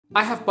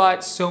I have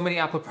bought so many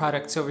Apple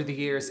products over the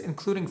years,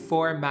 including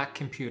 4 Mac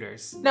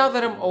computers. Now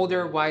that I'm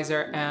older,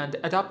 wiser, and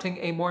adopting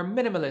a more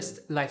minimalist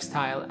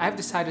lifestyle, I've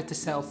decided to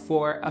sell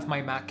 4 of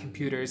my Mac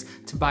computers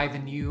to buy the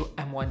new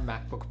M1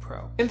 MacBook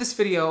Pro. In this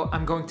video,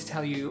 I'm going to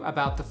tell you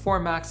about the 4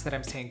 Macs that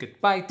I'm saying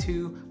goodbye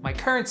to, my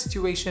current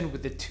situation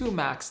with the 2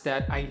 Macs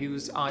that I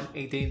use on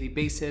a daily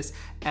basis,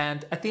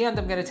 and at the end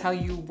I'm going to tell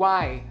you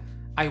why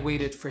I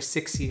waited for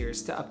 6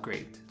 years to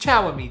upgrade.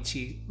 Ciao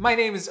amici, my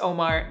name is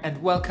Omar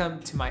and welcome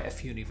to my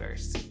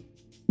F-Universe.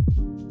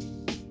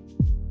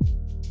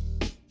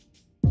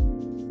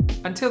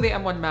 Until the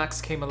M1 Macs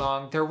came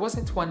along, there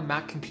wasn't one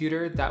Mac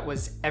computer that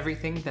was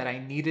everything that I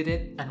needed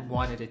it and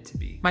wanted it to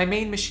be. My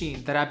main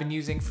machine that I've been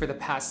using for the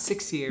past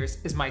 6 years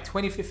is my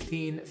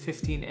 2015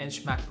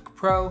 15-inch MacBook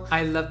Pro.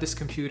 I love this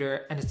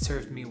computer and it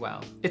served me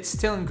well. It's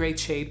still in great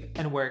shape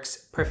and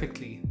works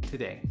perfectly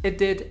today. It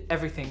did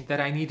everything that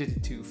I needed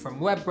it to,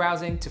 from web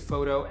browsing to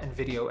photo and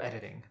video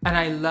editing. And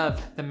I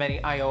love the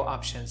many I/O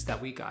options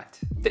that we got.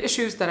 The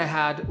issues that I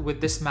had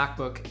with this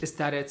MacBook is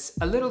that it's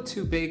a little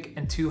too big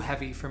and too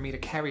heavy for me to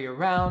carry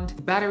around.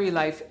 The battery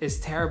life is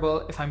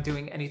terrible if I'm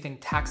doing anything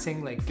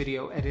taxing like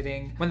video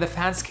editing. When the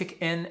fans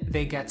kick in,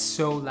 they get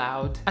so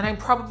loud. And I'm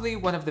probably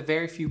one of the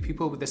very few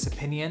people with this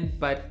opinion,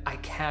 but I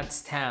can't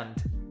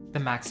stand the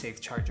MagSafe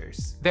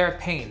chargers. They're a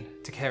pain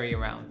to carry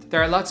around.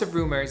 There are lots of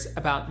rumors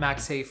about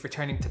MagSafe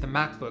returning to the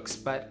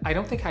MacBooks, but I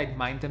don't think I'd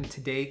mind them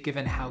today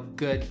given how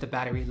good the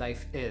battery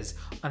life is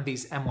on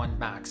these M1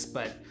 Macs,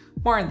 but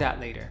more on that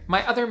later.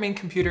 My other main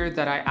computer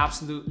that I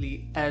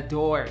absolutely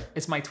adore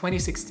is my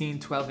 2016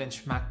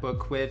 12-inch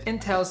MacBook with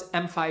Intel's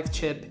M5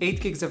 chip, 8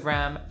 gigs of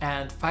RAM,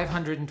 and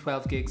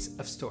 512 gigs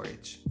of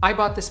storage. I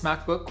bought this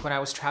MacBook when I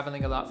was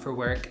traveling a lot for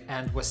work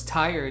and was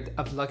tired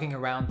of lugging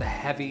around the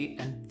heavy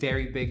and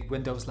very big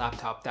Windows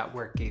laptop that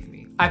work gave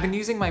me. I've been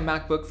using my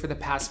MacBook for the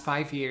past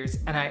 5 years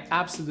and I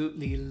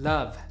absolutely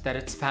love that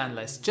it's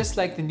fanless, just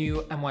like the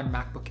new M1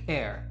 MacBook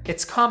Air.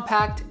 It's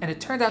compact and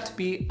it turned out to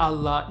be a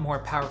lot more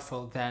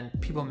powerful than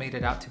people made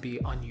it out to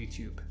be on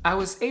YouTube. I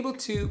was able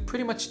to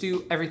pretty much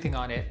do everything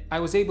on it. I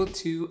was able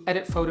to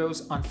edit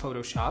photos on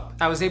Photoshop.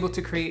 I was able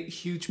to create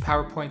huge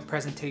PowerPoint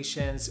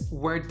presentations,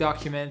 Word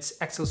documents,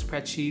 Excel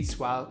spreadsheets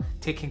while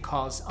taking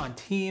calls on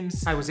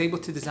Teams. I was able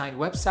to design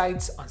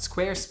websites on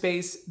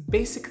Squarespace.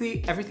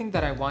 Basically everything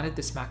that I wanted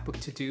this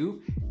MacBook to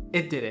do,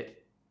 it did it.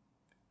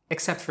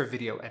 Except for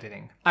video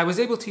editing. I was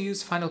able to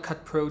use Final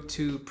Cut Pro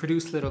to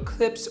produce little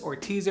clips or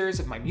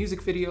teasers of my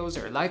music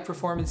videos or live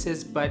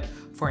performances, but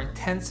for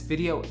intense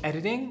video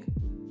editing,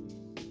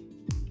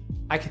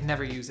 I could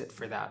never use it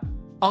for that.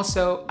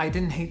 Also, I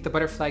didn't hate the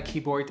butterfly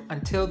keyboard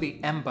until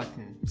the M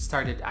button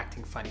started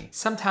acting funny.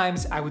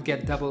 Sometimes I would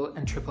get double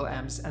and triple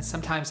M's, and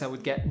sometimes I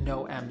would get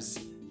no M's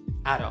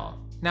at all.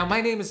 Now,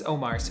 my name is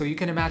Omar, so you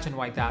can imagine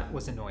why that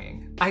was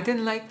annoying. I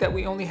didn't like that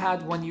we only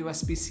had one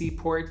USB-C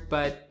port,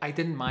 but I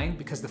didn't mind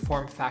because the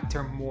form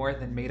factor more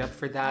than made up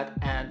for that,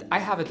 and I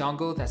have a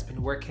dongle that's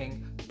been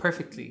working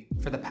perfectly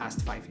for the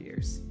past 5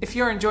 years. If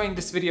you're enjoying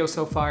this video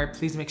so far,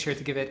 please make sure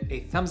to give it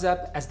a thumbs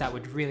up, as that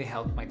would really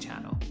help my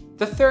channel.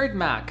 The third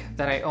Mac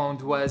that I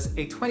owned was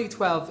a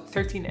 2012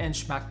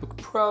 13-inch MacBook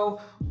Pro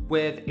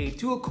with a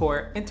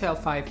dual-core Intel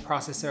 5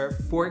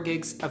 processor, 4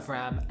 gigs of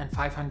RAM, and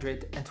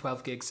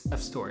 512 gigs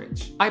of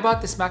storage. I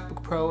bought this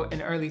MacBook Pro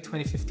in early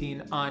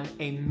 2015 on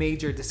a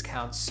major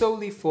discount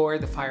solely for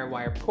the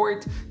FireWire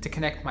port to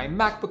connect my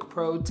MacBook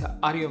Pro to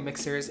audio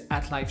mixers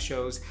at live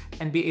shows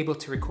and be able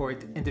to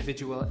record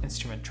individual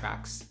instrument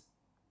tracks.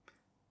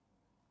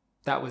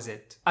 That was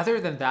it. Other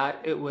than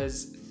that, it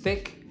was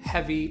thick,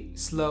 heavy,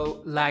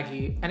 slow,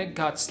 laggy, and it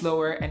got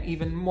slower and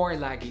even more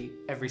laggy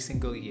every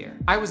single year.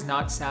 I was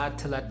not sad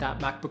to let that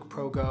MacBook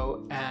Pro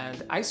go,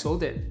 and I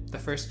sold it the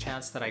first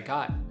chance that I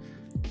got.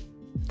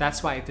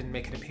 That's why it didn't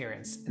make an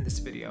appearance in this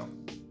video.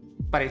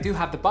 But I do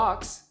have the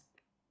box.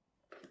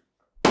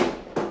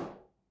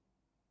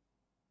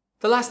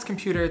 The last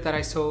computer that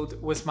I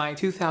sold was my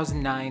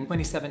 2009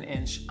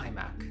 27-inch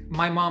iMac.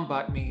 My mom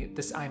bought me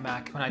this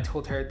iMac when I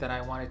told her that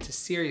I wanted to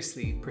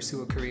seriously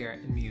pursue a career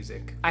in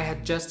music. I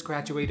had just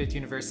graduated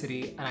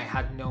university and I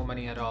had no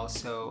money at all,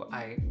 so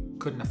I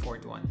couldn't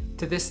afford one.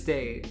 To this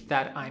day,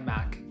 that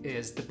iMac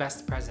is the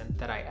best present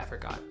that I ever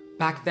got.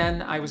 Back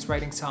then, I was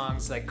writing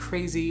songs like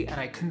crazy and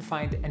I couldn't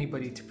find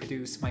anybody to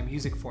produce my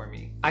music for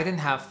me. I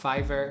didn't have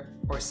Fiverr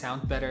or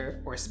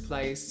SoundBetter or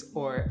Splice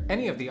or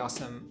any of the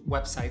awesome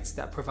websites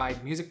that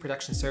provide music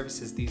production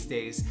services these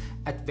days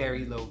at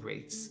very low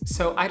rates.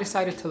 So I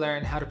decided to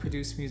learn how to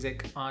produce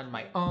music on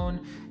my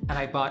own, and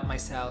I bought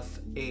myself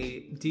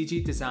a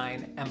DG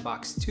Design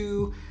MBox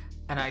 2,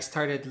 and I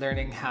started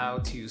learning how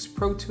to use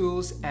Pro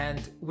Tools,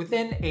 and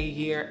within a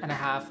year and a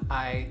half,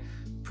 I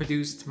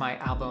produced my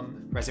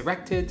album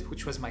Resurrected,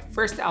 which was my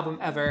first album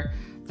ever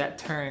that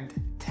turned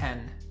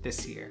 10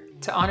 this year.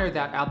 To honor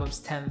that album's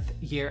 10th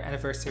year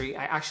anniversary,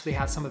 I actually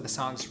had some of the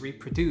songs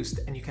reproduced,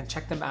 and you can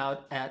check them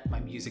out at my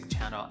music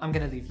channel. I'm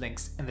gonna leave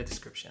links in the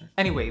description.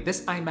 Anyway,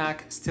 this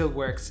iMac still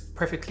works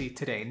perfectly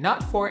today.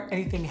 Not for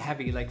anything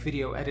heavy like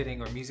video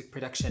editing or music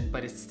production,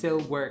 but it still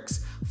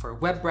works for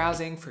web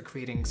browsing, for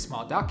creating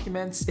small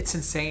documents. It's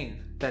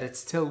insane that it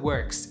still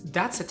works.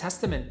 That's a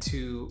testament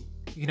to,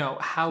 you know,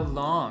 how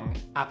long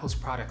Apple's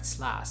products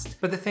last.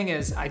 But the thing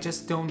is, I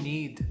just don't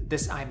need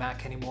this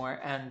iMac anymore,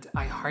 and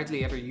I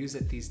hardly ever use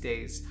it these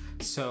days.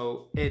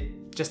 So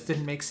it just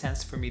didn't make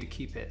sense for me to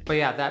keep it. But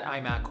yeah, that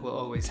iMac will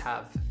always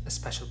have a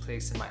special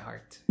place in my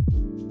heart.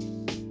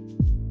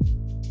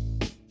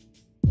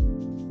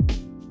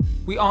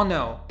 We all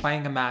know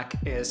buying a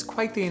Mac is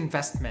quite the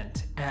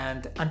investment,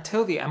 and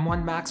until the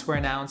M1 Macs were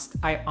announced,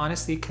 I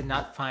honestly could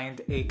not find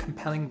a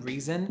compelling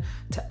reason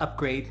to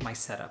upgrade my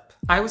setup.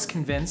 I was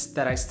convinced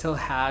that I still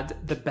had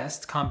the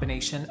best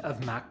combination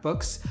of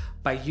MacBooks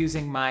by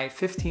using my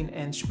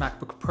 15-inch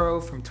MacBook Pro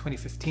from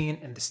 2015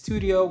 in the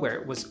studio, where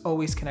it was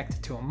always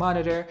connected to a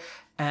monitor,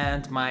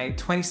 and my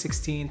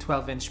 2016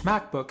 12-inch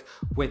MacBook,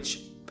 which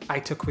I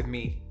took with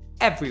me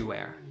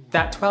everywhere.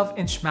 That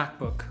 12-inch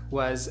MacBook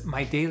was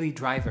my daily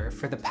driver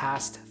for the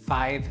past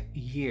 5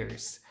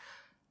 years.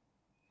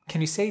 Can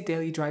you say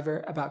daily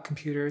driver about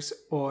computers,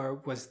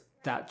 or was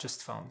that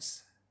just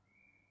phones?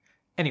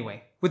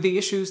 Anyway, with the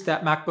issues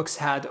that MacBooks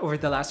had over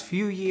the last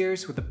few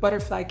years with the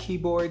butterfly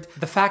keyboard,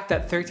 the fact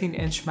that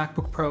 13-inch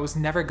MacBook Pros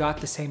never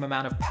got the same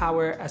amount of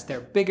power as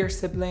their bigger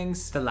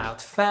siblings, the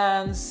loud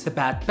fans, the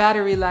bad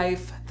battery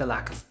life, the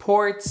lack of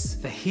ports,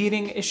 the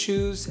heating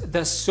issues,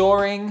 the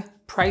soaring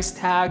price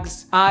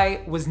tags,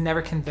 I was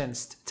never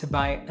convinced to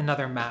buy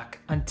another Mac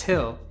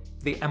until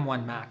the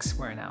M1 Macs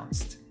were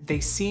announced. They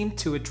seemed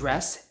to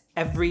address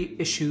every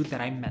issue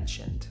that I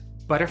mentioned.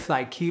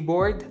 Butterfly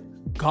keyboard,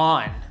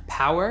 gone.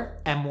 Power,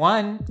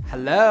 M1,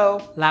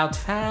 hello. Loud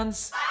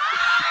fans,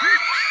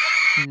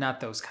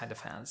 not those kind of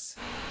fans.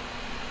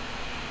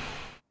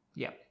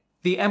 Yep.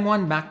 The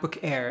M1 MacBook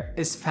Air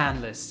is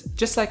fanless,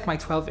 just like my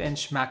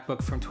 12-inch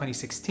MacBook from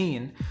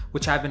 2016,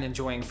 which I've been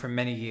enjoying for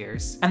many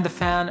years. And the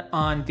fan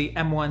on the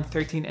M1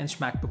 13-inch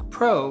MacBook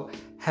Pro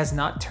has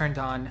not turned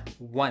on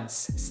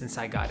once since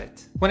I got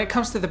it. When it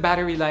comes to the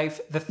battery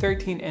life, the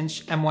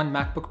 13-inch M1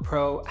 MacBook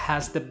Pro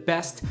has the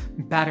best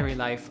battery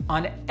life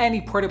on any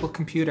portable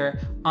computer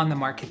on the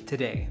market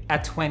today,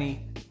 at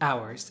 20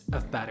 hours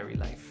of battery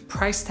life.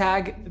 Price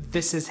tag,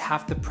 this is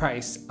half the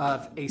price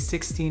of a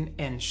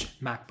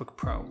 16-inch MacBook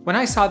Pro. When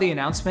I saw the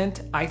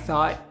announcement, I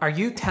thought, are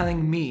you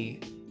telling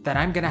me that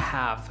I'm gonna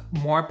have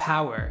more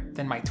power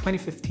than my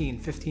 2015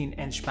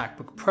 15-inch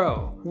MacBook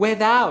Pro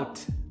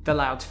without the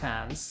loud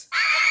fans,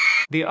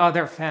 the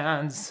other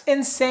fans,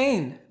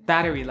 insane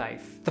battery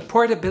life, the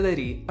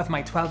portability of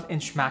my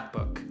 12-inch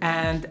MacBook,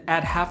 and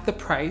at half the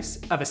price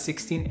of a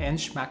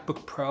 16-inch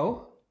MacBook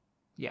Pro?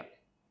 Yep.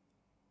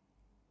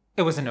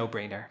 It was a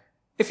no-brainer.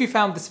 If you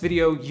found this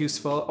video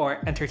useful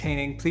or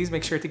entertaining, please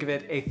make sure to give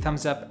it a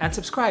thumbs up and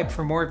subscribe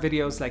for more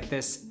videos like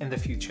this in the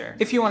future.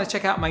 If you want to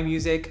check out my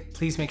music,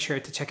 please make sure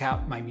to check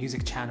out my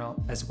music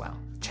channel as well.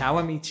 Ciao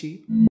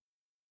amici!